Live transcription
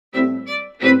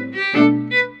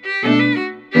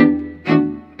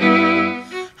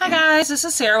guys, this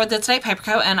is Sarah with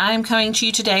ItsADate and I am coming to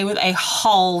you today with a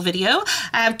haul video.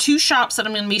 I have two shops that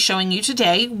I'm going to be showing you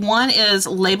today. One is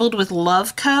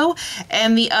LabelledWithLoveCo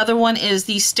and the other one is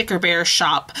the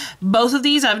StickerBearShoppe. Both of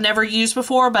these I've never used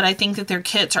before, but I think that their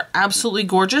kits are absolutely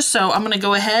gorgeous, so I'm going to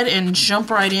go ahead and jump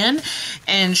right in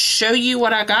and show you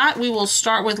what I got. We will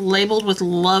start with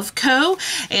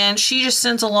LabelledWithLoveCo, and she just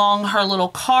sent along her little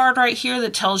card right here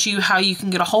that tells you how you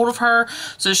can get a hold of her.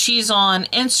 So she's on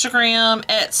Instagram,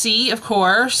 Etsy, of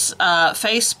course,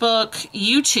 Facebook,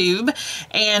 YouTube,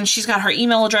 and she's got her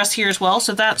email address here as well,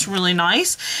 so that's really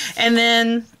nice. And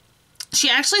then she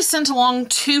actually sent along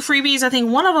two freebies. I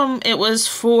think one of them, it was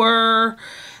for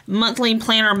monthly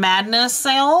planner madness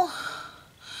sale.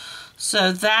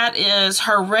 So that is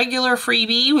her regular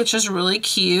freebie, which is really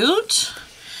cute.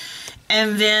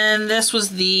 And then this was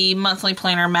the monthly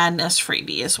planner madness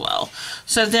freebie as well.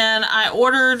 So then I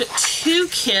ordered two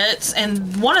kits,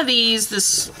 and one of these,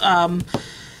 this, I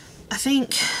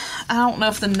think, I don't know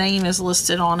if the name is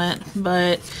listed on it,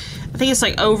 but I think it's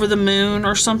like Over the Moon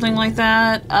or something like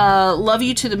that. Love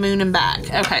You to the Moon and Back.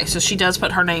 Okay, so she does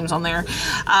put her names on there.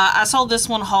 I saw this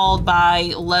one hauled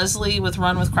by Leslie with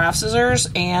Run with Craft Scissors,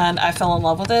 and I fell in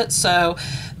love with it. So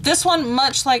this one,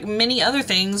 much like many other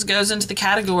things, goes into the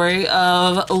category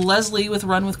of Leslie with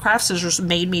Run with Craft Scissors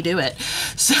made me do it.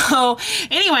 So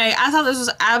anyway, I thought this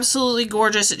was absolutely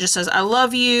gorgeous. It just says, I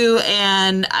love you,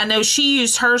 and I know she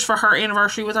used hers for her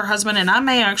anniversary with her husband, and I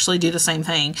may actually do the same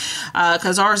thing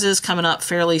because ours is coming up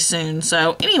fairly soon.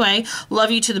 So anyway, love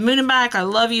you to the moon and back. I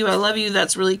love you. I love you.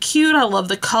 That's really cute. I love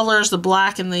the colors, the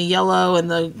black and the yellow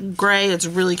and the gray. It's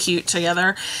really cute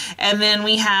together. And then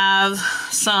we have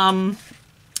some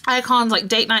icons like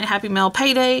date night, happy mail,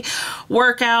 payday,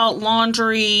 workout,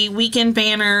 laundry, weekend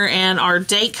banner, and our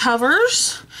date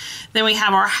covers. Then we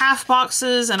have our half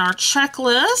boxes and our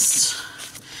checklist.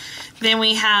 Then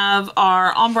we have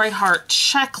our ombre heart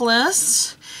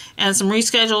checklist and some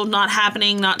rescheduled, not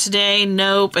happening, not today,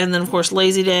 nope, and then of course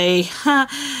lazy day.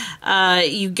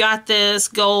 You got this,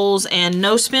 goals, and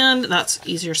no spend. That's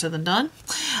easier said than done.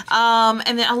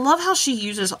 And then I love how she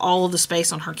uses all of the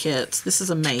space on her kits. This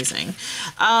is amazing.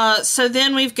 So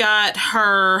then we've got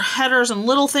her headers and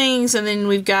little things, and then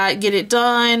we've got Get It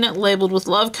Done, Labeled with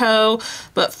Loveco,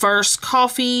 but first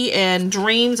coffee and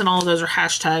dreams, and all of those are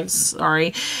hashtags,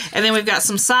 sorry. And then we've got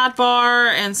some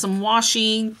sidebar and some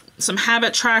washi, some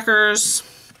habit trackers,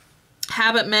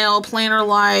 habit mail, planner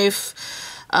life,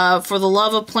 for the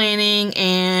love of planning,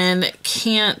 and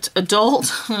can't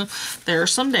adult. There are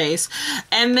some days.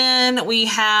 And then we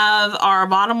have our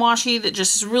bottom washi that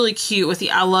just is really cute with the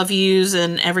I love yous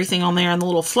and everything on there and the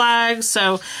little flags.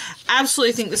 So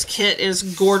absolutely think this kit is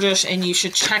gorgeous and you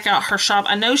should check out her shop.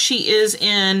 I know she is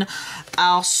in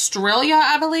Australia,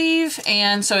 I believe,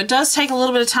 and so it does take a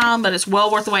little bit of time, but it's well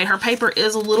worth the wait. Her paper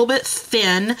is a little bit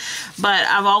thin, but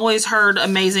I've always heard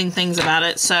amazing things about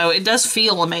it, so it does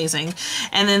feel amazing.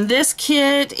 And then this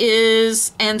kit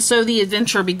is And So the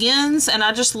Adventure Begins, and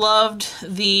I just loved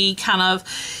the kind of,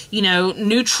 you know,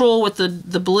 neutral with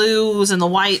the blues and the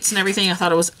whites and everything. I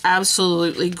thought it was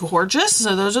absolutely gorgeous.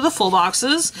 So those are the full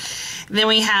boxes. Then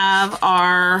we have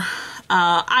our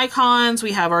icons,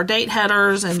 we have our date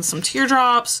headers and some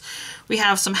teardrops, we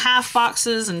have some half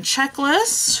boxes and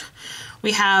checklists,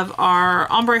 we have our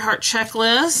ombre heart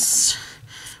checklist,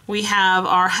 we have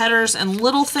our headers and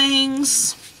little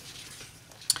things,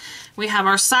 we have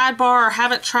our sidebar, our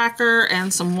habit tracker,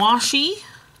 and some washi.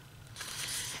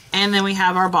 And then we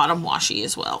have our bottom washi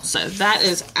as well. So that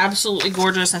is absolutely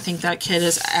gorgeous. I think that kit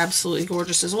is absolutely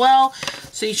gorgeous as well.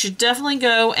 So you should definitely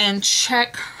go and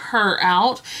check her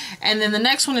out. And then the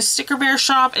next one is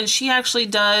StickerBearShoppe, and she actually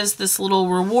does this little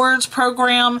rewards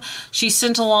program. She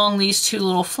sent along these two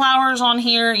little flowers on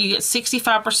here. You get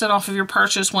 65% off of your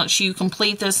purchase once you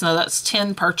complete this. Now that's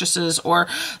 10 purchases, or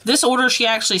this order she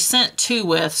actually sent two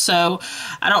with. So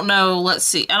I don't know, let's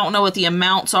see, I don't know what the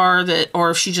amounts are, that,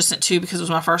 or if she just sent two because it was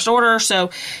my first order. So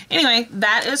anyway,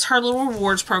 that is her little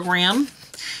rewards program.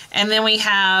 And then we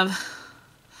have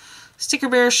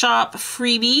StickerBearShoppe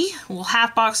freebie, well,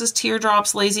 half boxes,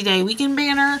 teardrops, lazy day, weekend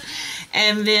banner.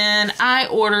 And then I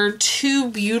ordered two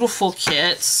beautiful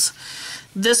kits.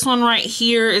 This one right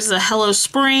here is the Hello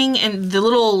Spring, and the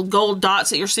little gold dots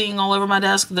that you're seeing all over my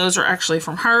desk, those are actually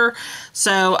from her.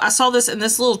 So I saw this, and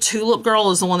this little tulip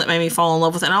girl is the one that made me fall in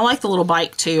love with it. And I like the little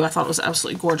bike too. I thought it was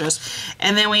absolutely gorgeous.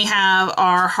 And then we have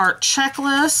our heart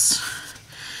checklist.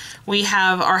 We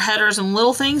have our headers and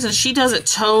little things, and she does it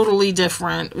totally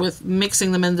different with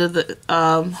mixing them into the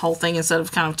whole thing instead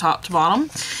of kind of top to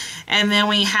bottom. And then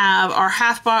we have our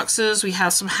half boxes, we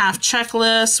have some half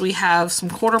checklists, we have some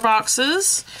quarter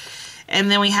boxes, And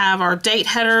then we have our date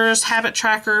headers, habit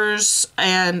trackers,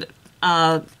 and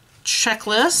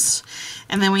checklists.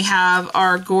 And then we have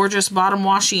our gorgeous bottom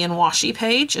washi and washi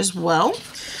page as well.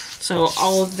 So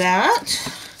all of that.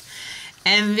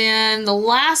 And then the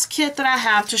last kit that I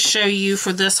have to show you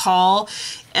for this haul,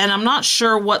 and I'm not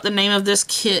sure what the name of this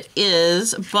kit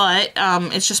is, but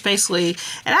it's just basically,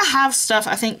 and I have stuff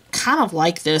I think kind of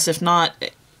like this, if not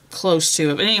close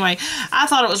to it. But anyway, I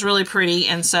thought it was really pretty,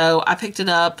 and so I picked it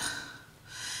up.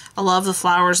 I love the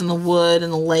flowers and the wood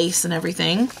and the lace and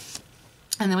everything.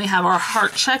 And then we have our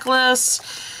heart checklist.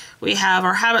 We have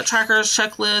our habit trackers,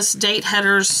 checklist, date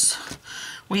headers.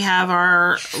 We have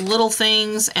our little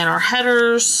things and our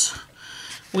headers.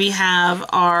 We have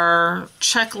our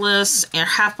checklists and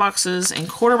half boxes and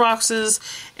quarter boxes.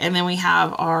 And then we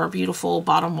have our beautiful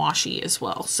bottom washi as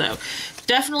well. So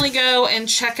definitely go and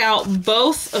check out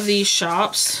both of these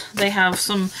shops. They have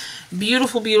some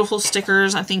beautiful, beautiful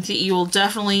stickers. I think that you will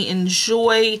definitely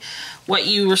enjoy what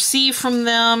you receive from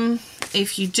them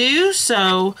if you do.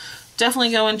 So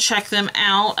definitely go and check them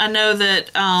out. I know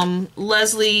that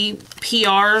Leslie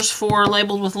PRs for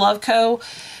LabelledWithLoveCo,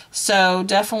 so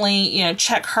definitely, you know,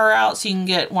 check her out so you can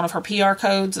get one of her PR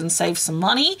codes and save some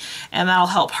money, and that'll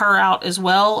help her out as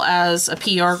well as a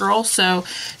PR girl. So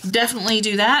definitely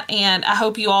do that, and I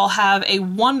hope you all have a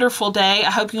wonderful day.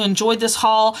 I hope you enjoyed this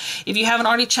haul. If you haven't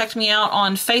already checked me out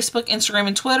on Facebook, Instagram,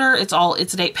 and Twitter, it's all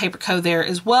ItsADate PaperCo there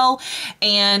as well.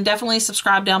 And definitely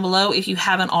subscribe down below if you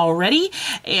haven't already,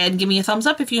 and give me a thumbs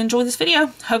up if you enjoyed this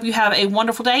video. Hope you have a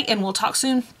wonderful day, and we'll talk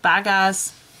soon. Bye,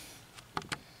 guys.